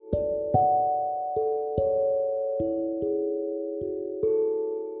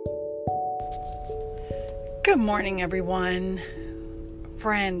Good morning, everyone.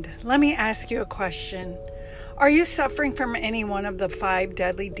 Friend, let me ask you a question. Are you suffering from any one of the 5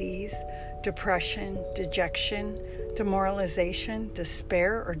 deadly Ds? Depression, dejection, demoralization,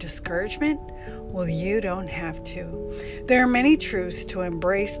 despair, or discouragement? Well, you don't have to. There are many truths to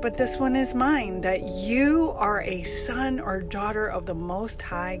embrace, but this one is mine, that you are a son or daughter of the Most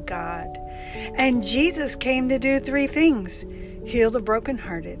High God. And Jesus came to do 3 things: heal the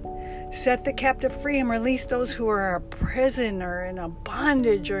brokenhearted, set the captive free, and release those who are a prison or in a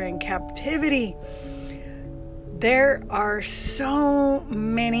bondage or in captivity. There are so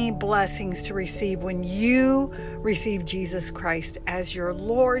many blessings to receive when you receive Jesus Christ as your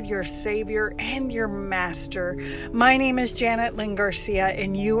Lord, your Savior, and your Master. My name is Janet Lynn Garcia,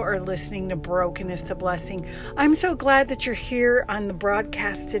 and you are listening to Brokenness to Blessing. I'm so glad that you're here on the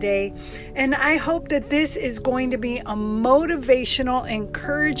broadcast today, and I hope that this is going to be a motivational,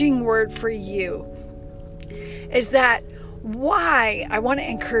 encouraging word for you. Is that why I want to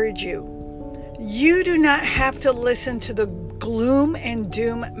encourage you? You do not have to listen to the gloom and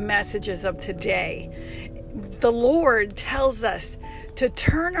doom messages of today. The Lord tells us to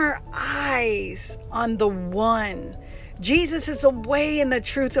turn our eyes on the one. Jesus is the way and the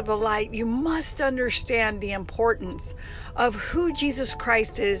truth of the light. You must understand the importance of who Jesus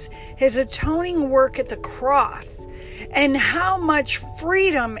Christ is, his atoning work at the cross, and how much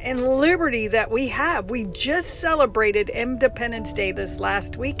freedom and liberty that we have. We just celebrated Independence Day this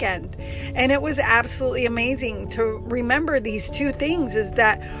last weekend, and it was absolutely amazing to remember these 2 things: is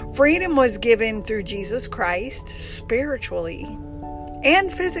that freedom was given through Jesus Christ spiritually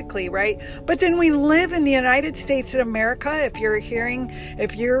and physically, right? But then we live in the United States of America. If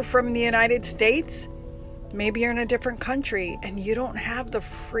you're from the United States, maybe you're in a different country and you don't have the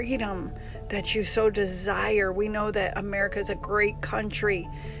freedom that you so desire. We know that America is a great country.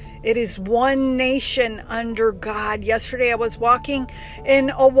 It is one nation under God. Yesterday I was walking in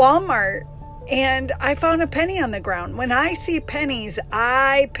a Walmart and I found a penny on the ground. When I see pennies,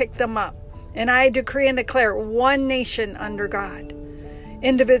 I pick them up and I decree and declare one nation under God,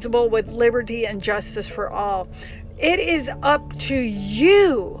 indivisible, with liberty and justice for all. It is up to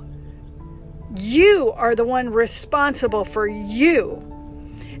you. You are the one responsible for you.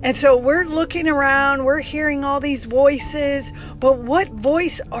 And so we're looking around, we're hearing all these voices, but what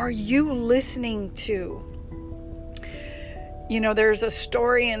voice are you listening to? You know, there's a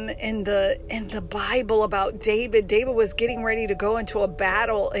story in the Bible about David. David was getting ready to go into a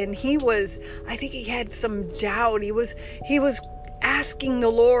battle, and I think he had some doubt. He was asking the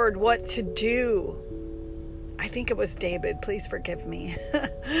Lord what to do. I think it was David, please forgive me.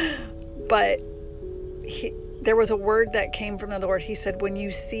 But there was a word that came from the Lord. He said, when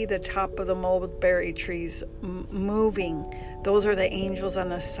you see the top of the mulberry trees moving, those are the angels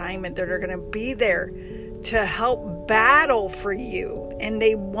on assignment that are going to be there to help battle for you. And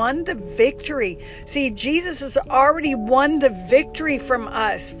they won the victory. See, Jesus has already won the victory from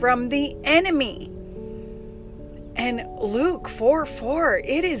us, from the enemy. And Luke 4:4,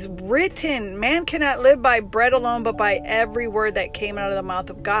 it is written, man cannot live by bread alone, but by every word that came out of the mouth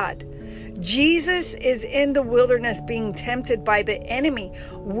of God. Jesus is in the wilderness being tempted by the enemy.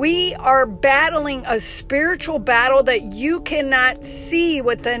 We are battling a spiritual battle that you cannot see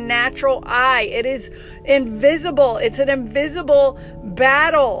with the natural eye. It is invisible. It's an invisible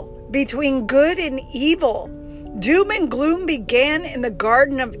battle between good and evil. Doom and gloom began in the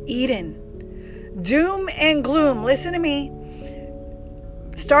Garden of Eden. Doom and gloom, listen to me,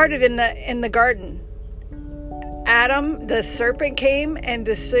 started in the garden. Adam, the serpent, came and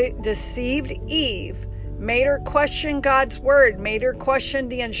deceived Eve, made her question God's word, made her question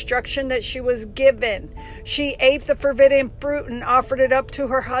the instruction that she was given. She ate the forbidden fruit and offered it up to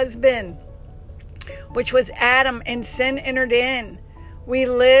her husband, which was Adam, and sin entered in. We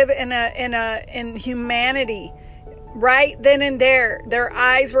live in humanity. Right then and there, their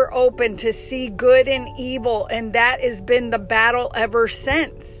eyes were open to see good and evil, and that has been the battle ever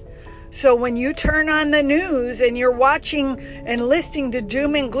since. So when you turn on the news and you're watching and listening to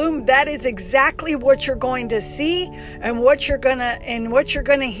doom and gloom, that is exactly what you're going to see and what you're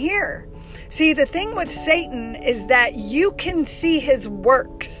gonna hear. See, the thing with Satan is that you can see his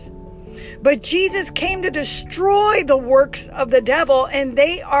works, but Jesus came to destroy the works of the devil, and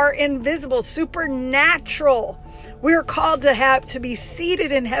they are invisible, supernatural. We are called to be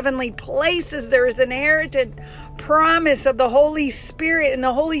seated in heavenly places. There is an inherited promise of the Holy Spirit, and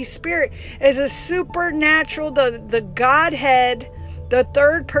the Holy Spirit is a supernatural, the Godhead the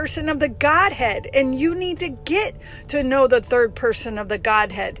third person of the Godhead. And you need to get to know the third person of the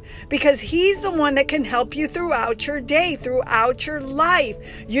Godhead, because he's the one that can help you throughout your day, throughout your life.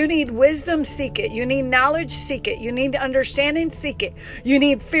 You need wisdom, seek it. You need knowledge, seek it. You need understanding, seek it. You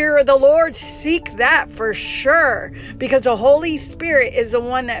need fear of the Lord, seek that for sure, because the Holy Spirit is the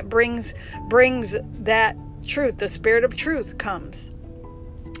one that brings that truth. The Spirit of truth comes.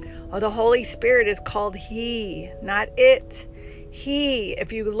 Oh, the Holy Spirit is called He, not it. He.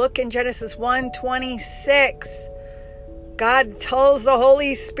 If you look in Genesis 1:26, God tells the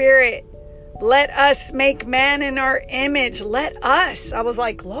Holy Spirit, let us make man in our image. Let us. I was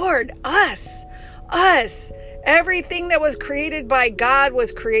like, Lord, us. Everything that was created by God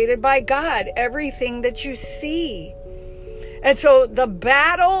was created by God. Everything that you see. And so the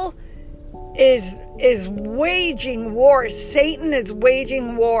battle is waging war. Satan is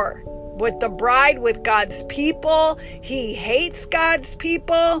waging war with the bride, with God's people. He hates God's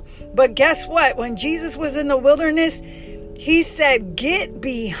people. But guess what? When Jesus was in the wilderness, he said, get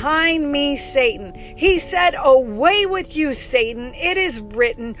behind me, Satan. He said, away with you, Satan. It is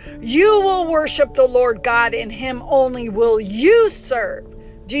written, you will worship the Lord God, and him only will you serve.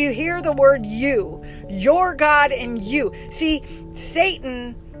 Do you hear the word you? Your God and you. See,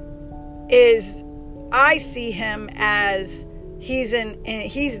 Satan I see him as he's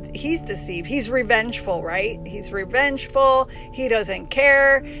deceived. He's revengeful, right? He's revengeful. He doesn't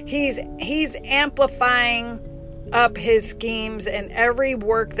care. He's amplifying up his schemes and every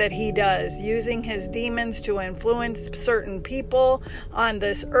work that he does, using his demons to influence certain people on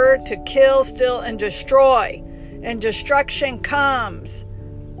this earth to kill, steal, and destroy. And destruction comes.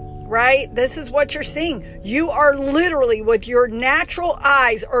 Right? This is what you're seeing. You are literally, with your natural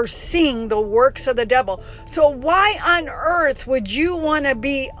eyes, are seeing the works of the devil. So why on earth would you want to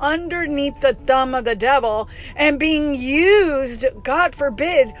be underneath the thumb of the devil and being used, God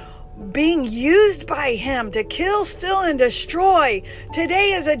forbid, being used by him to kill, steal, and destroy?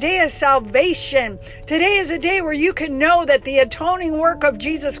 Today is a day of salvation. Today is a day where you can know that the atoning work of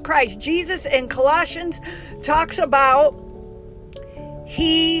Jesus Christ. Jesus in Colossians talks about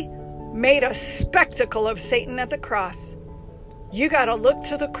he made a spectacle of Satan at the cross. You got to look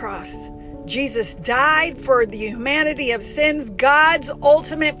to the cross. Jesus died for the humanity of sins. God's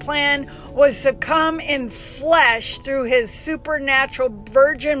ultimate plan was to come in flesh through his supernatural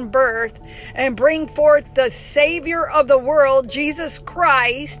virgin birth and bring forth the Savior of the world, Jesus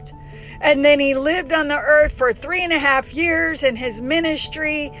Christ. And then he lived on the earth for 3.5 years in his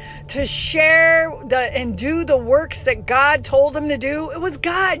ministry to share and do the works that God told him to do. It was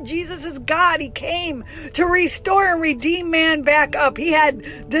God. Jesus is God. He came to restore and redeem man back up. He had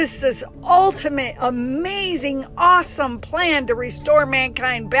this ultimate, amazing, awesome plan to restore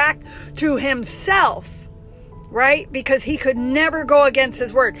mankind back to himself. Right? Because he could never go against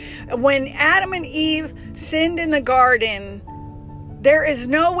his word. When Adam and Eve sinned in the garden, there is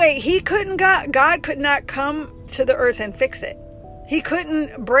no way God could not come to the earth and fix it. He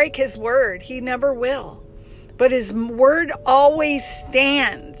couldn't break his word. He never will. But his word always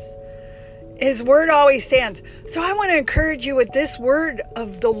stands. His word always stands. So I want to encourage you with this word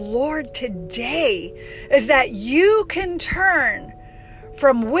of the Lord today, is that you can turn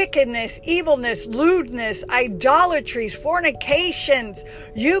from wickedness, evilness, lewdness, idolatries, fornications.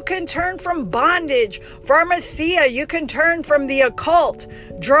 You can turn from bondage, pharmacia. You can turn from the occult,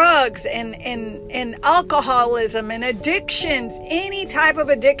 drugs, and alcoholism and addictions, any type of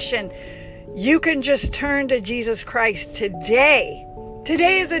addiction. You can just turn to Jesus Christ today.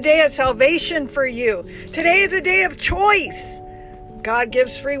 Today is a day of salvation for you. Today is a day of choice. God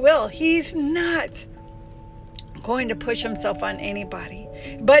gives free will. He's not going to push himself on anybody,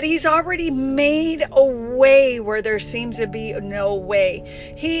 but he's already made a way where there seems to be no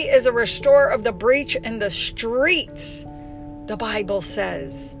way. He is a restorer of the breach in the streets. The Bible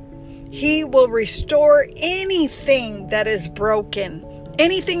says he will restore anything that is broken.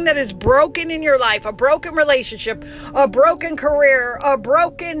 Anything that is broken in your life, a broken relationship, a broken career, a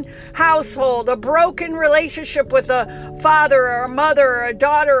broken household, a broken relationship with a father or a mother or a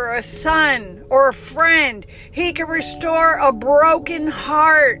daughter or a son or a friend. He can restore a broken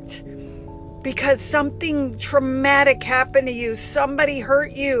heart because something traumatic happened to you. Somebody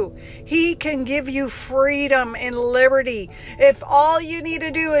hurt you. He can give you freedom and liberty. If all you need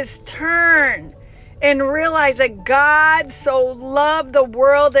to do is turn and realize that God so loved the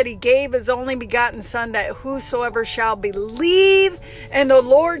world that he gave his only begotten Son, that whosoever shall believe in the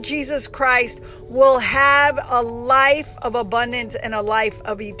Lord Jesus Christ will have a life of abundance and a life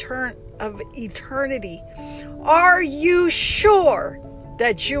of eternity. Are you sure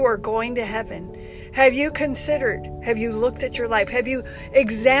that you are going to heaven? Have you considered? Have you looked at your life? Have you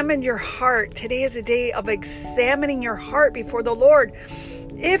examined your heart? Today is a day of examining your heart before the Lord.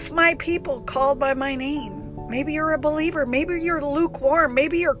 If my people called by my name, maybe you're a believer, maybe you're lukewarm,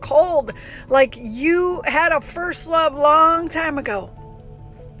 maybe you're cold, like you had a first love long time ago.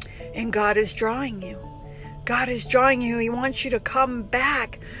 And God is drawing you. God is drawing you. He wants you to come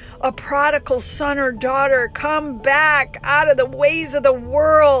back. A prodigal son or daughter, come back out of the ways of the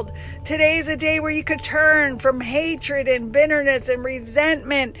world. Today is a day where you could turn from hatred and bitterness and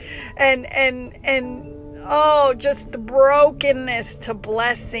resentment and just the brokenness to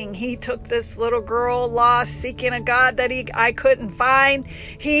blessing. He took this little girl lost, seeking a God that I couldn't find.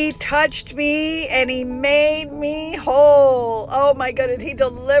 He touched me and he made me whole. Oh my goodness. He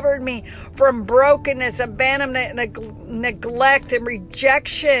delivered me from brokenness, abandonment, neglect, and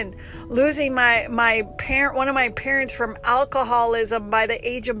rejection. Losing one of my parents from alcoholism by the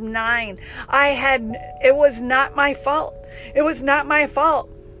age of 9. It was not my fault. It was not my fault.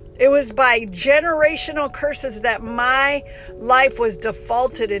 It was by generational curses that my life was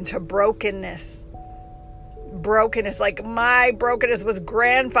defaulted into brokenness. Like my brokenness was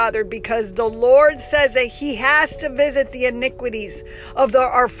grandfathered, because the Lord says that he has to visit the iniquities of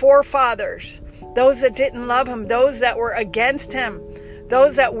our forefathers. Those that didn't love him, those that were against him,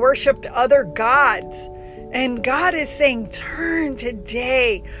 those that worshiped other gods. And God is saying, turn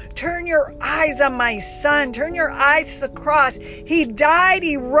today. Turn your eyes on my son. Turn your eyes to the cross. He died.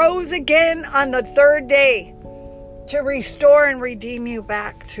 He rose again on the third day to restore and redeem you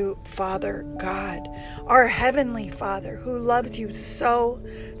back to Father God, our Heavenly Father, who loves you so,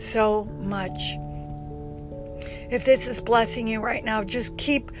 so much. If this is blessing you right now, just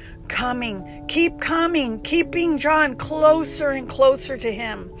keep coming, keep being drawn closer and closer to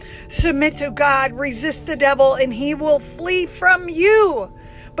him. Submit to God, resist the devil, and he will flee from you.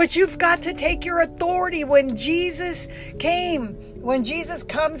 But you've got to take your authority. When Jesus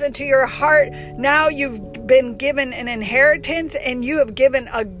comes into your heart, now you've been given an inheritance, and you have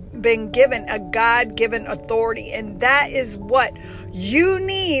been given a God-given authority. And that is what you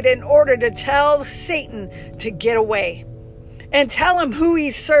need in order to tell Satan to get away. And tell him who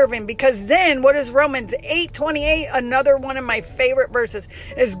he's serving. Because then, what is Romans 8:28? Another one of my favorite verses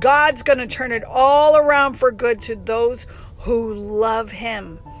is God's going to turn it all around for good to those who love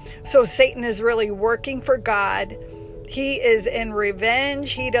him. So Satan is really working for God. He is in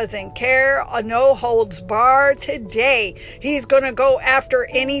revenge. He doesn't care. No holds barred. Today, he's going to go after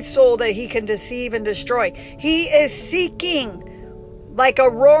any soul that he can deceive and destroy. He is seeking, like a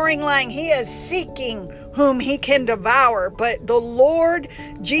roaring lion. He is seeking whom he can devour. But the word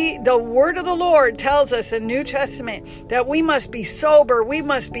of the Lord tells us in New Testament that we must be sober. We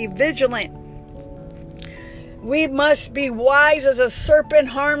must be vigilant. We must be wise as a serpent,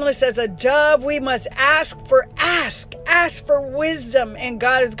 harmless as a dove. We must ask for wisdom, and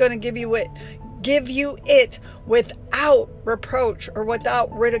God is going to give you it without reproach or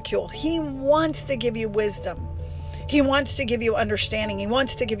without ridicule. He wants to give you wisdom. He wants to give you understanding. He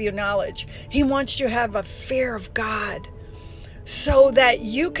wants to give you knowledge. He wants you to have a fear of God, so that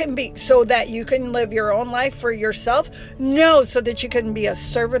you can live your own life for yourself. No, so that you can be a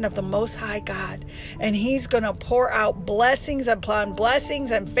servant of the Most High God. And he's going to pour out blessings upon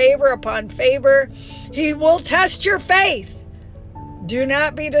blessings and favor upon favor. He will test your faith. Do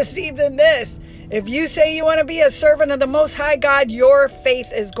not be deceived in this. If you say you want to be a servant of the Most High God, your faith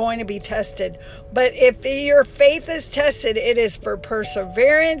is going to be tested. But if your faith is tested, it is for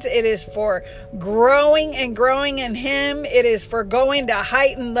perseverance. It is for growing in him. It is for going to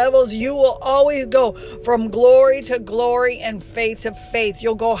heightened levels. You will always go from glory to glory and faith to faith.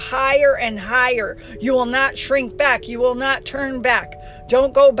 You'll go higher and higher. You will not shrink back. You will not turn back.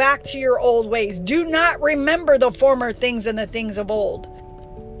 Don't go back to your old ways. Do not remember the former things and the things of old.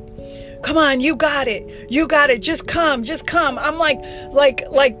 Come on, you got it. You got it. Just come. I'm like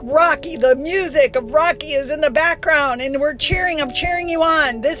Rocky. The music of Rocky is in the background, and we're cheering. I'm cheering you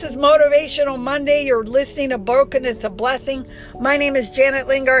on. This is Motivational Monday. You're listening to Brokenness to Blessing. My name is Janet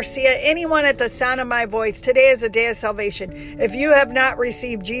Lynn Garcia. Anyone at the sound of my voice, today is a day of salvation. If you have not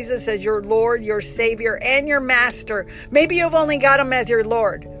received Jesus as your Lord, your Savior, and your Master, maybe you've only got him as your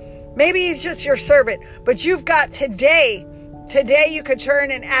Lord. Maybe he's just your servant, but you've got today you could turn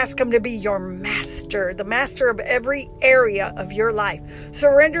and ask him to be your master, the master of every area of your life.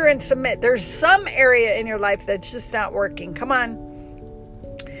 Surrender and submit. There's some area in your life that's just not working. Come on.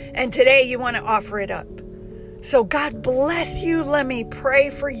 And today you want to offer it up. So God bless you. Let me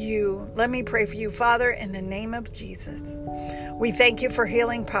pray for you. Let me pray for you, Father, in the name of Jesus. We thank you for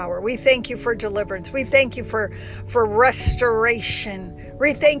healing power. We thank you for deliverance. We thank you for restoration.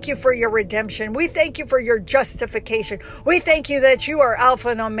 We thank you for your redemption. We thank you for your justification. We thank you that you are Alpha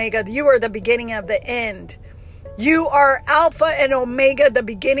and Omega. You are the beginning of the end. You are Alpha and Omega, the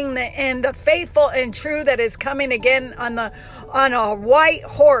beginning, the end, the faithful and true that is coming again on a white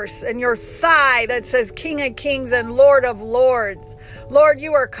horse, and your thigh that says King of Kings and Lord of Lords. Lord,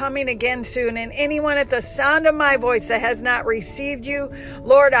 you are coming again soon. And anyone at the sound of my voice that has not received you,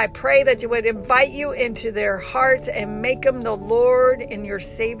 Lord, I pray that you would invite you into their hearts and make them the Lord and your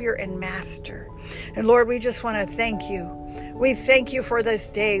Savior and Master. And Lord, we just want to thank you. We thank you for this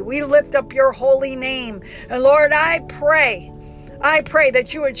day. We lift up your holy name. And Lord, I pray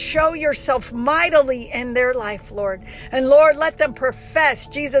that you would show yourself mightily in their life, Lord. And Lord, let them profess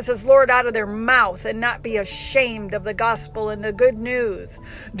Jesus as Lord out of their mouth and not be ashamed of the gospel and the good news.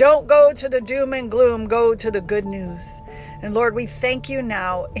 Don't go to the doom and gloom. Go to the good news. And Lord, we thank you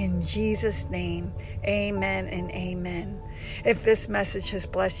now in Jesus' name. Amen and amen. If this message has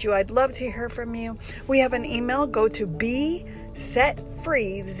blessed you, I'd love to hear from you. We have an email. Go to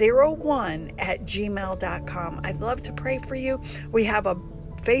besetfree01@gmail.com. I'd love to pray for you. We have a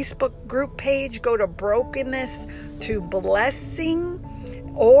Facebook group page. Go to Brokenness to Blessing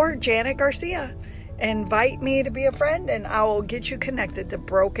or Janet Garcia. Invite me to be a friend and I will get you connected to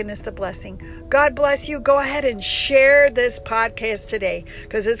Brokenness to Blessing. God bless you. Go ahead and share this podcast today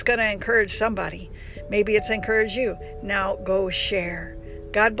because it's going to encourage somebody. Maybe it's encouraged you. Now go share.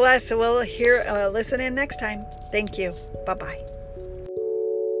 God bless. We'll listen in next time. Thank you. Bye-bye.